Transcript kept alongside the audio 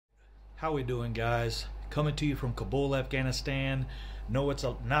How we doing, guys? Coming to you from Kabul, Afghanistan. No, it's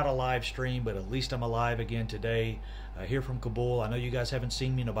not a live stream, but at least I'm alive again today. Here from Kabul. I know you guys haven't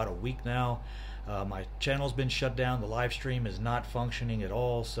seen me in about a week now. My channel's been shut down. The live stream is not functioning at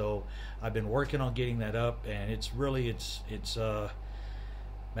all, so I've been working on getting that up, and it's really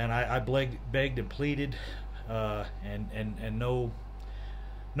man, I begged and pleaded, and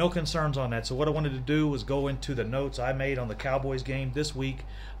no concerns on that. So what I wanted to do was go into the notes I made on the Cowboys game this week.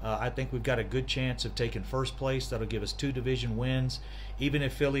 I think we've got a good chance of taking first place. That'll give us 2 division wins. Even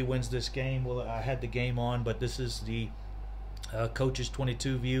if Philly wins this game, well, I had the game on, but this is the Coaches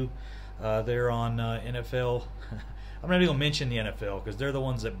 22 view. They're on NFL. I'm not even going to mention the NFL because they're the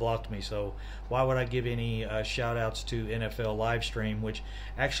ones that blocked me, so why would I give any shout outs to NFL live stream, which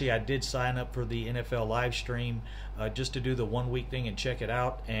actually I did sign up for the NFL live stream just to do the 1 week thing and check it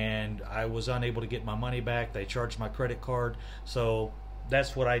out, and I was unable to get my money back. They charged my credit card, so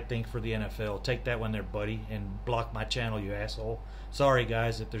that's what I think for the NFL. Take that one there, buddy, and block my channel, you asshole. Sorry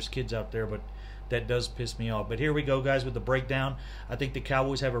guys if there's kids out there, but that does piss me off. But here we go, guys, with the breakdown. I think the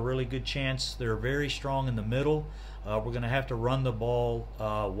Cowboys have a really good chance. They're very strong in the middle. We're going to have to run the ball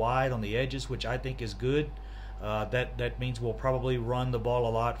wide on the edges, which I think is good. That means we'll probably run the ball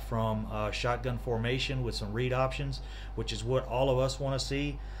a lot from shotgun formation with some read options, which is what all of us want to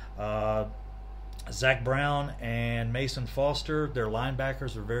see. Zach Brown and Mason Foster, their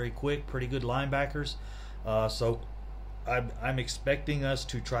linebackers are very quick, pretty good linebackers. So I'm expecting us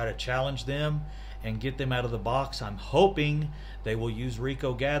to try to challenge them and get them out of the box. I'm hoping they will use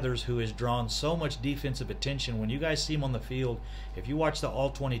Rico Gathers, who has drawn so much defensive attention. When you guys see him on the field, if you watch the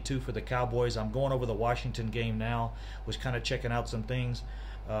All-22 for the Cowboys, I'm going over the Washington game now, was kind of checking out some things.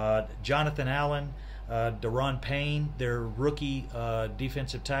 Jonathan Allen, Deron Payne, their rookie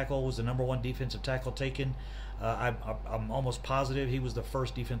defensive tackle, was the #1 defensive tackle taken. I'm almost positive he was the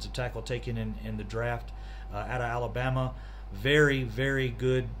first defensive tackle taken in the draft out of Alabama. Very, very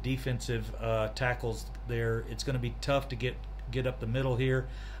good defensive tackles there. It's going to be tough to get up the middle here.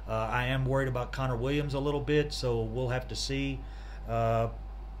 I am worried about Connor Williams a little bit, so we'll have to see how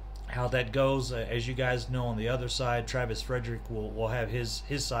that goes. As you guys know, on the other side, Travis Frederick will have his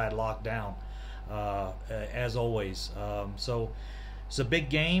side locked down as always. So it's a big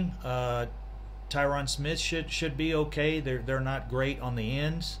game. Tyron Smith should be okay. They're not great on the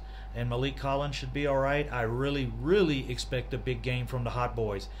ends, and Malik Collins should be all right. I really expect a big game from the Hot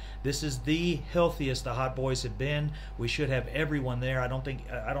Boys. This is the healthiest the Hot Boys have been. We should have everyone there. I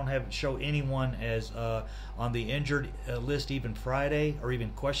don't show anyone as on the injured list even Friday, or even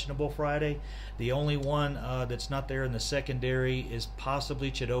questionable Friday. The only one that's not there in the secondary is possibly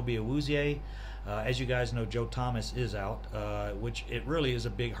Chidobe Awuzie. As you guys know, Joe Thomas is out, which it really is a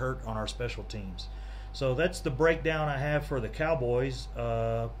big hurt on our special teams. So that's the breakdown I have for the Cowboys.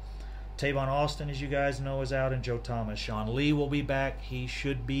 Tavon Austin, as you guys know, is out, and Joe Thomas. Sean Lee will be back. He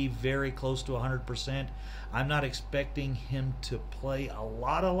should be very close to 100%. I'm not expecting him to play a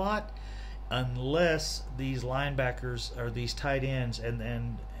lot, unless these linebackers or these tight ends and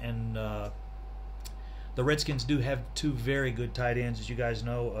the Redskins do have 2 very good tight ends, as you guys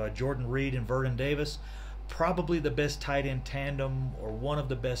know, Jordan Reed and Vernon Davis. Probably the best tight end tandem, or one of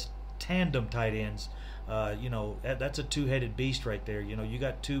the best tandem tight ends. You know, that's a 2-headed beast right there. You know, you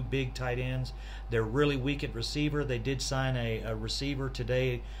got 2 big tight ends. They're really weak at receiver. They did sign a receiver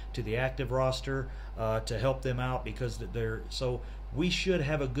today to the active roster to help them out, because they're so. We should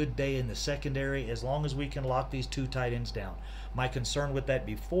have a good day in the secondary as long as we can lock these 2 tight ends down. My concern with that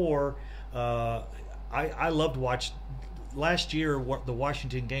before, I loved watch. Last year, the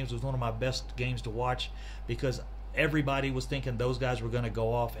Washington games was one of my best games to watch, because everybody was thinking those guys were going to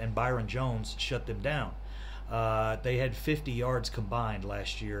go off, and Byron Jones shut them down. They had 50 yards combined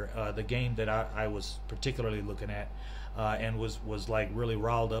last year, the game that I was particularly looking at, and was like really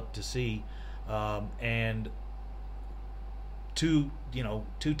riled up to see. And two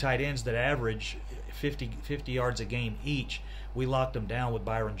tight ends that average 50 yards a game each. We locked him down with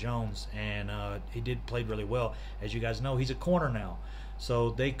Byron Jones, and he played really well. As you guys know, he's a corner now.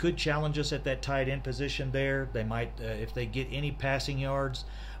 So they could challenge us at that tight end position there. They might, if they get any passing yards.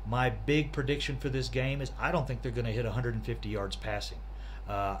 My big prediction for this game is I don't think they're going to hit 150 yards passing.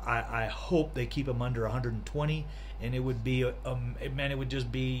 I hope they keep them under 120, and it would be, man, it would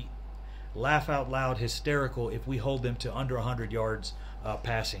just be laugh out loud hysterical if we hold them to under 100 yards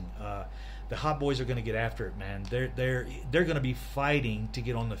passing. The Hot Boys are going to get after it, man. They're going to be fighting to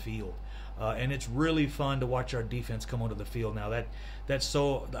get on the field. And it's really fun to watch our defense come onto the field now. That's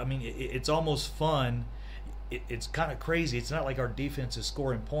so, I mean, it's almost fun. It's kind of crazy. It's not like our defense is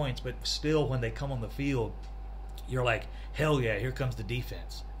scoring points, but still when they come on the field, you're like, hell yeah, here comes the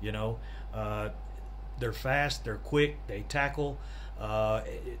defense. You know, they're fast, they're quick, they tackle.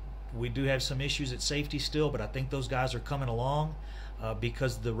 We do have some issues at safety still, but I think those guys are coming along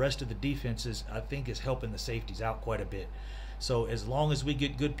because the rest of the defense I think is helping the safeties out quite a bit. So as long as we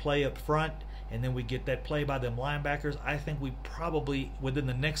get good play up front, and then we get that play by them linebackers, I think we probably, within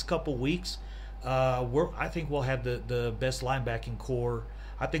the next couple weeks, I think we'll have the best linebacking core.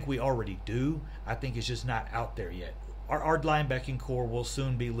 I think we already do. I think it's just not out there yet. Our linebacking core will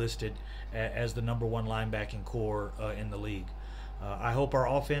soon be listed as the #1 linebacking core in the league. I hope our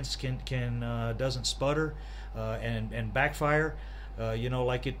offense can doesn't sputter and backfire,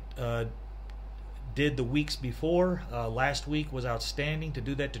 like it did the weeks before. Last week was outstanding. To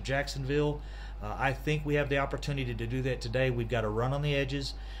do that to Jacksonville, I think we have the opportunity to do that today. We've got to run on the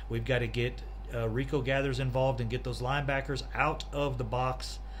edges. We've got to get Rico Gathers involved and get those linebackers out of the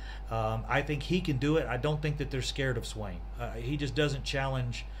box. I think he can do it. I don't think that they're scared of Swain. He just doesn't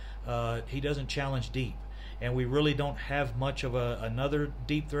challenge. He doesn't challenge deep, and we really don't have much of another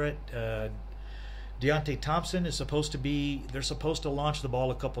deep threat. Deontay Thompson is supposed to be. They're supposed to launch the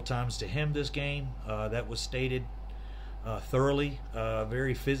ball a couple times to him this game. That was stated thoroughly,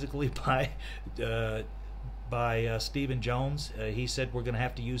 very physically by Stephen Jones. He said we're going to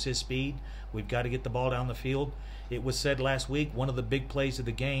have to use his speed. We've got to get the ball down the field. It was said last week one of the big plays of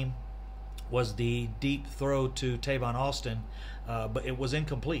the game was the deep throw to Tavon Austin, but it was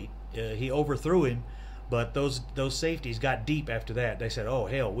incomplete. He overthrew him, but those safeties got deep after that. They said, "Oh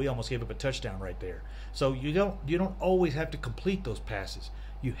hell, we almost gave up a touchdown right there." So you don't always have to complete those passes.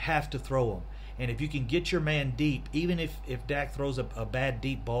 You have to throw them. And if you can get your man deep, even if Dak throws a bad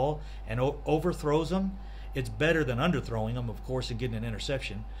deep ball and overthrows him, it's better than underthrowing them, of course, and getting an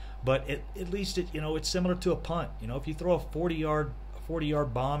interception. But at least it's similar to a punt. If you throw a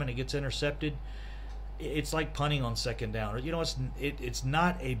 40-yard bomb and it gets intercepted, it's like punting on second down. It's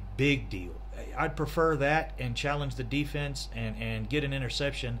not a big deal. I'd prefer that and challenge the defense and get an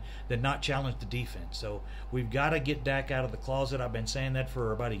interception than not challenge the defense. So we've got to get Dak out of the closet. I've been saying that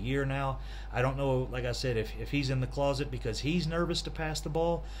for about a year now. I don't know, like I said, if he's in the closet because he's nervous to pass the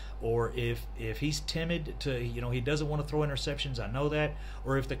ball, or if he's timid to, he doesn't want to throw interceptions. I know that.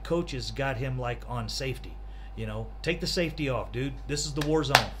 Or if the coach has got him like on safety. Take the safety off, dude. This is the war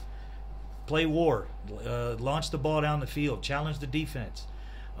zone. Play war. Launch the ball down the field. Challenge the defense.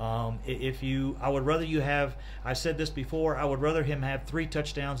 I would rather you have, I said this before, I would rather him have 3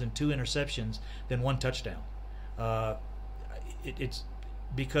 touchdowns and 2 interceptions than 1 touchdown. It's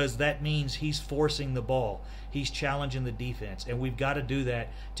because that means he's forcing the ball. He's challenging the defense. And we've got to do that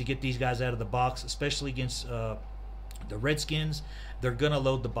to get these guys out of the box, especially against the Redskins. They're going to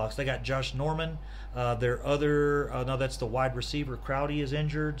load the box. They got Josh Norman. No, that's the wide receiver. Crowdy is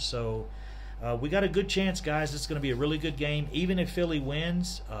injured. So we got a good chance, guys. It's going to be a really good game. Even if Philly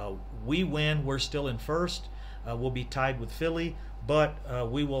wins, we win, we're still in first. We'll be tied with Philly, but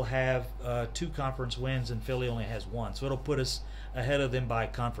we will have 2 conference wins, and Philly only has 1. So it'll put us ahead of them by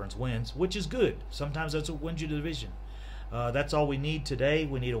conference wins, which is good. Sometimes that's what wins you the division. That's all we need today.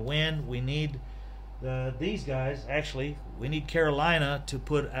 We need a win. We need these guys. Actually, we need Carolina to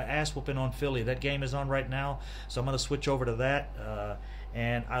put an ass whooping on Philly. That game is on right now, so I'm going to switch over to that.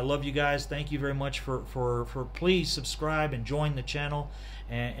 And I love you guys. Thank you very much for please subscribe and join the channel.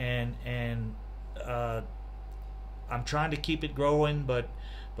 And I'm trying to keep it growing, but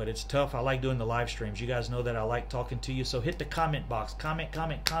it's tough. I like doing the live streams. You guys know that I like talking to you. So hit the comment box.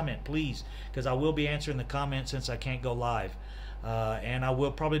 Comment, please, because I will be answering the comments since I can't go live. And I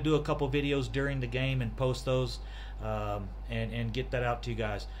will probably do a couple videos during the game and post those and get that out to you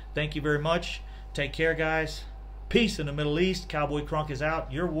guys. Thank you very much. Take care, guys. Peace in the Middle East. Cowboy Crunk is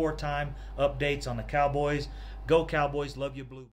out. Your wartime updates on the Cowboys. Go Cowboys. Love you, Blue.